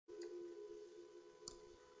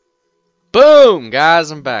Boom, guys,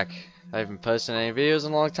 I'm back. I haven't posted any videos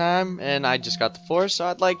in a long time, and I just got the force, so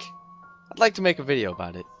I'd like to make a video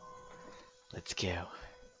about it. Let's go.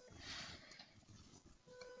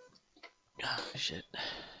 Oh, shit.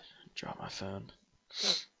 Drop my phone.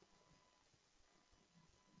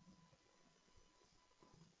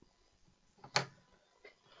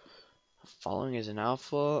 Following is an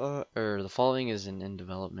alpha, or the following is an in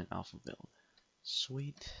development alpha build.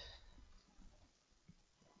 Sweet.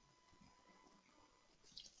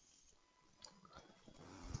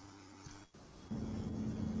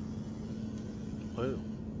 Whoa.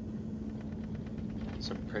 It's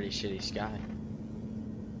a pretty shitty sky.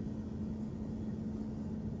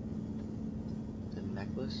 The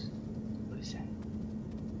necklace? What is that?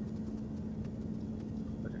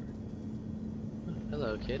 Whatever. Oh,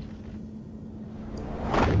 hello, kid.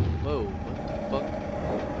 Whoa, what the fuck?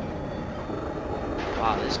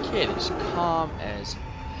 Wow, this kid is calm as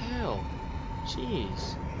hell.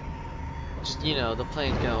 Jeez. Just, you know, the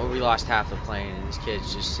plane's going, we lost half the plane, and this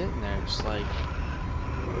kid's just sitting there, just like,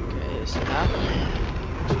 okay, this is happening.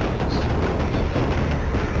 Jeez.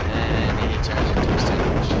 And he turns into a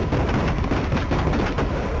sandwich.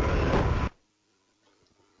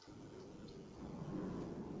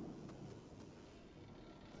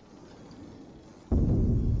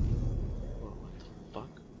 Whoa, what the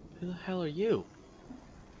fuck? Who the hell are you?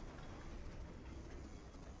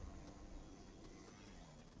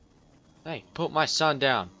 Hey, put my son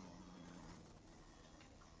down.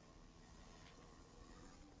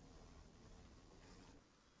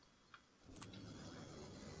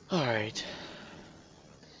 Alright.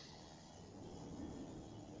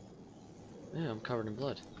 Yeah, I'm covered in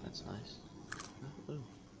blood. That's nice. Ooh,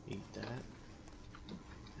 eat that.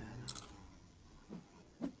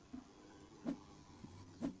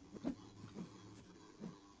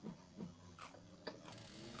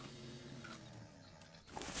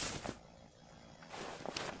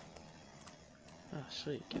 Oh,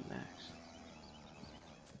 sweet, get Max.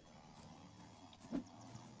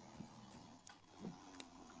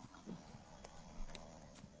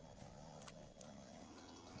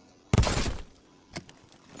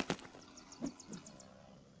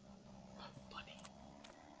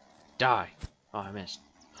 Die! Oh, I missed.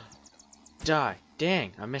 Die!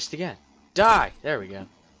 Dang, I missed again. Die! There we go.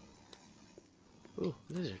 Ooh,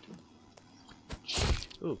 lizard.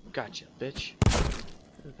 Ooh, gotcha, bitch.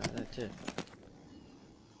 Ooh, got that too.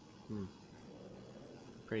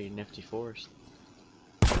 Pretty nifty forest.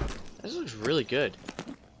 This looks really good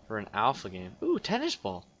for an alpha game. Ooh, tennis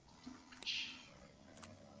ball.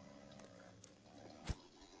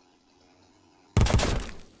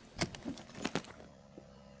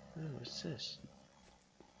 Ooh, what's this?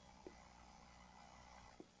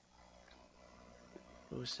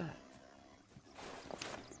 What's that?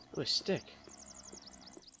 Ooh, a stick.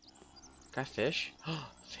 Can I fish? Oh,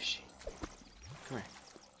 fishy. Come here.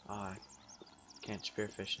 Oh, I can't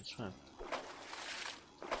spearfish and swim.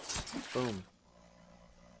 Boom.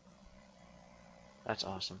 That's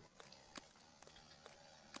awesome.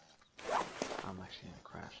 I'm actually gonna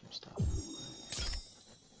craft some stuff.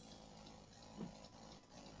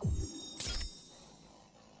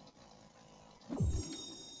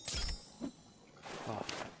 Oh,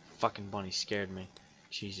 fucking bunny scared me.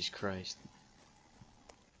 Jesus Christ.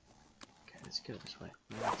 Okay, let's go this way.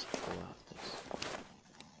 Let's pull out this.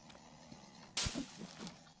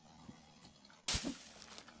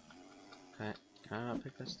 Okay, can I not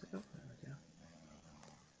pick that stick up? There we go.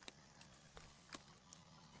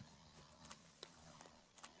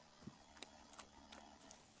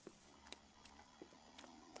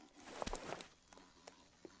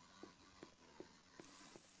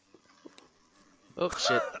 Oh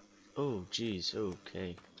shit. Oh jeez,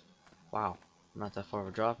 okay. Wow, I'm not that far of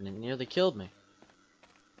a drop and it nearly killed me.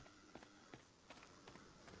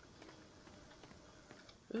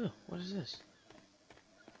 Ooh, what is this?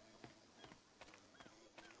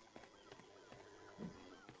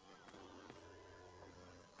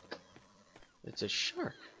 It's a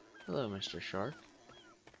shark. Hello, Mr. Shark.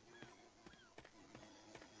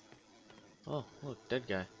 Oh, look, dead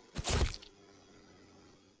guy.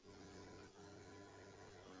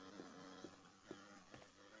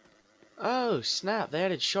 Oh, snap, they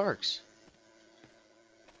added sharks.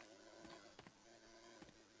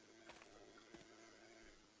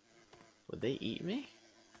 Would they eat me?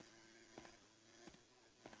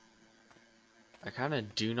 I kind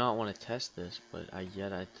of do not want to test this, but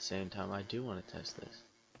yet at the same time I do want to test this.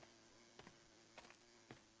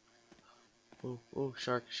 Ooh, ooh,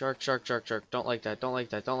 shark, shark, shark, shark, shark. Don't like that, don't like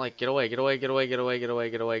that, don't like. Get away, get away, get away, get away, get away,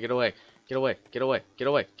 get away, get away. Get away. Get away. Get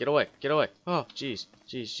away. Get away. Get away. Oh, jeez.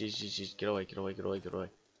 Jeez, jeez, jeez, jeez. Get away. Get away. Get away. Get away.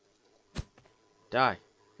 Die.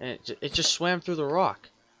 And it just swam through the rock.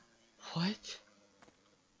 What?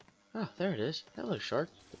 Oh, there it is. Hello, shark.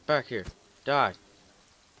 Get back here. Die.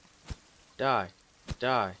 Die.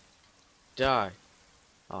 Die. Die.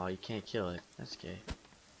 Oh, you can't kill it. That's gay.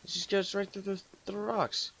 It just goes right through the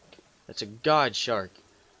rocks. That's a god shark.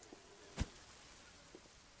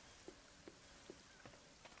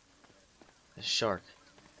 A shark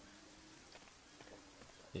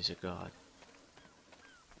is a god.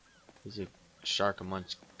 He's a shark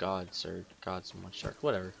amongst gods, or gods amongst sharks.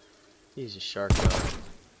 Whatever. He's a shark god.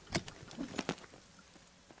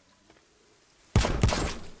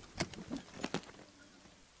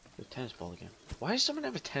 The tennis ball again. Why does someone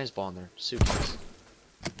have a tennis ball in their suitcase?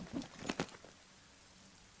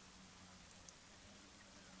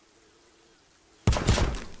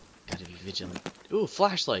 Gotta be vigilant. Ooh,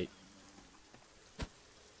 flashlight.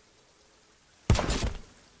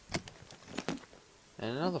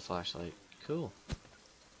 And another flashlight. Cool.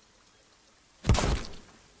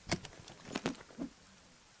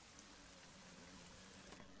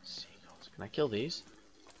 Seagulls. Can I kill these?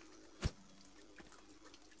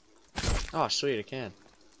 Oh, sweet, I can.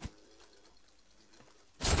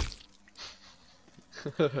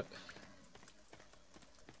 Ah,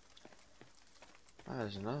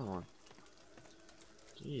 there's another one.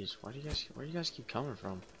 Jeez, where do you guys keep coming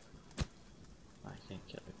from? I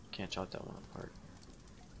can't chop that one apart.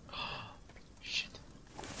 Shit.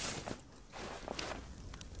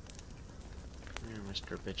 Here,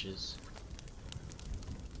 Mr. Bitches.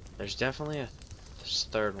 There's definitely a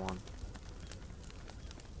third one.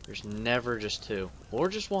 There's never just two. Or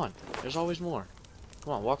just one. There's always more.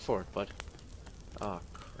 Come on, walk forward, bud. Oh,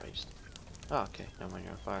 Christ. Oh, okay. Never mind,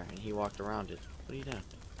 you're on fire. And he walked around it. What are you doing?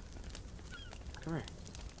 Come here.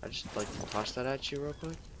 I just, like, toss that at you real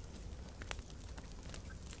quick.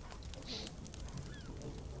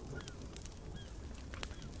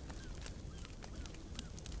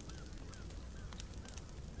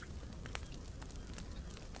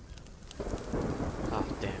 Oh,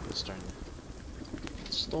 damn. It's starting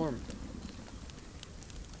to storm.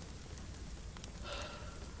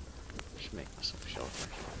 Should make myself a shelter.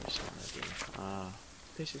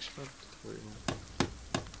 Basic scrub.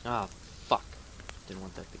 Ah, fuck. Didn't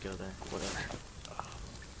want that to go there. Whatever.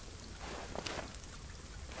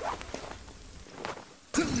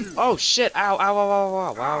 Oh shit! Ow! Ow! Ow! Ow!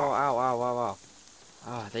 Ow! Ow! Ow! Ow! Ow! Ow!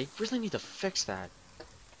 Ah, they really need to fix that.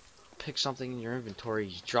 Pick something in your inventory,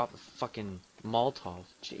 you drop a fucking Molotov.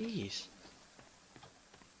 Jeez.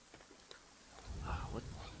 Ah, what?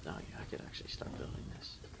 Oh yeah, I could actually start building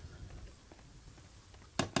this.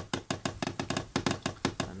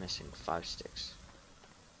 I'm missing 5 sticks.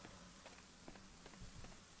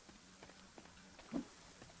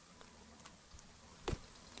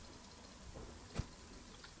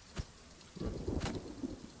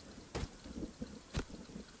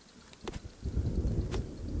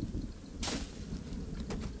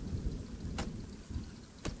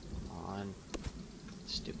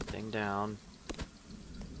 Stupid thing down.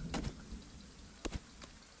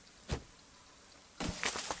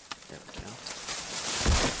 There we go.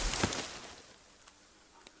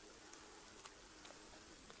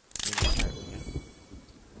 There we go.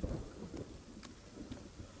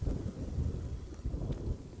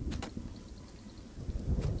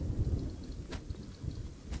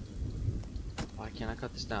 Why can't I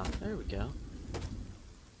cut this down? There we go.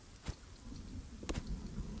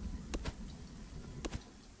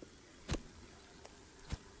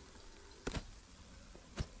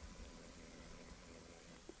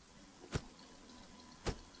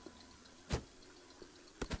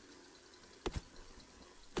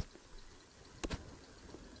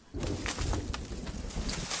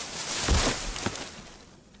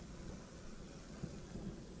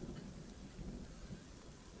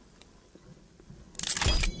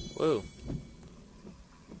 Whoa.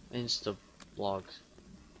 Insta logs.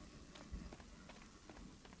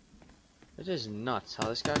 It is nuts how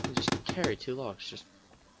this guy can just carry 2 logs.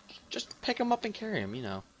 Just pick them up and carry them, you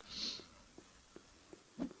know.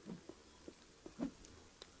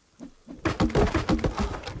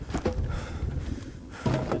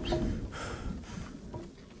 Oops.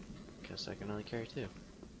 Guess I can only carry 2.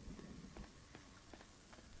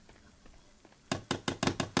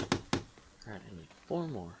 Alright, I need 4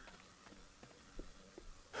 more.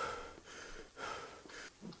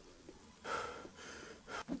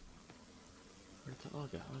 Where'd the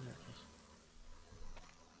log go? Oh, there it is.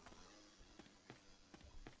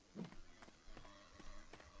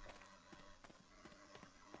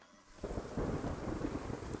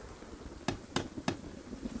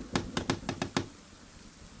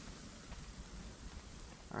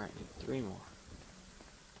 Alright, need 3 more.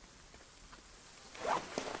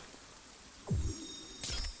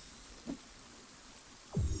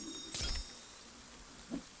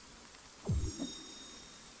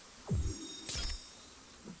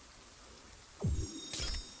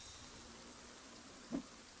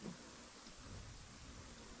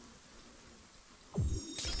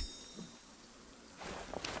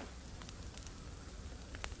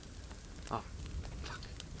 Oh, fuck.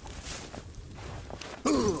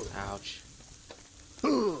 Ouch.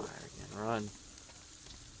 Fire again, run.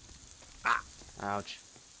 Ouch.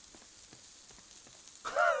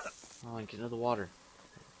 Oh, and get into the water.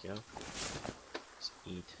 There we go. Let's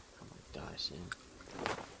eat. I'm gonna die soon.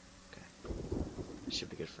 Okay. That should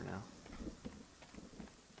be good for now.